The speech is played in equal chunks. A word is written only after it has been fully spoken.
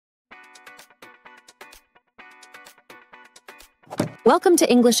Welcome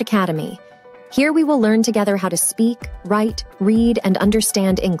to English Academy. Here we will learn together how to speak, write, read, and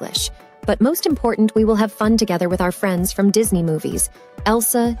understand English. But most important, we will have fun together with our friends from Disney movies: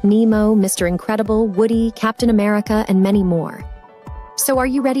 Elsa, Nemo, Mr. Incredible, Woody, Captain America, and many more. So are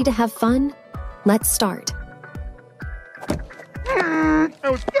you ready to have fun? Let's start. It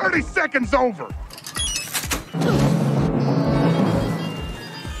was 30 seconds over.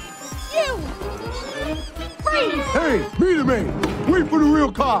 You! Freeze! Hey, meet a man. Wait for the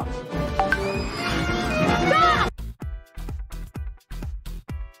real cops. Stop!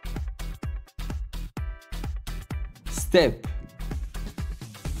 Step.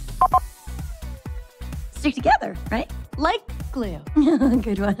 Stick together, right? Like glue.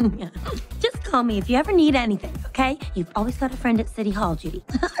 Good one, yeah. Just call me if you ever need anything, okay? You've always got a friend at City Hall, Judy.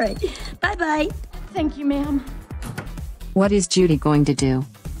 All right, bye-bye. Thank you, ma'am. What is Judy going to do?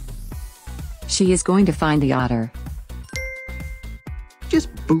 She is going to find the otter. Just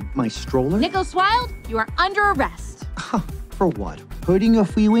boot my stroller? Nicholas Wilde, you are under arrest. For what? Hurting your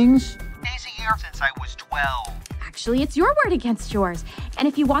free wings? Days a year since I was 12. Actually, it's your word against yours. And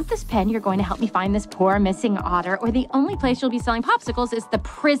if you want this pen, you're going to help me find this poor missing otter, or the only place you'll be selling popsicles is the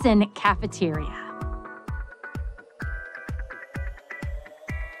prison cafeteria.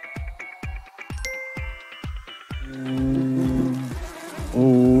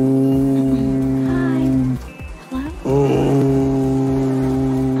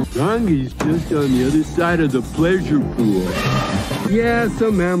 Rangi's just on the other side of the pleasure pool. Yeah,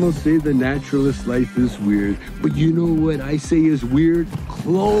 some mammals say the naturalist life is weird, but you know what I say is weird?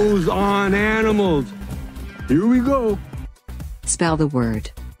 Clothes on animals. Here we go. Spell the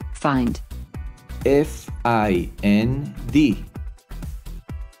word. Find. F-I-N-D.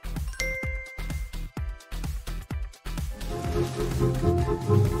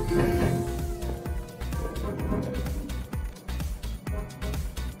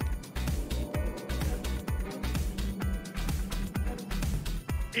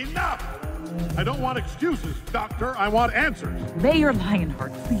 Enough! I don't want excuses, Doctor. I want answers. Mayor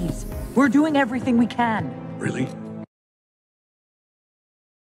Lionheart, please. We're doing everything we can. Really?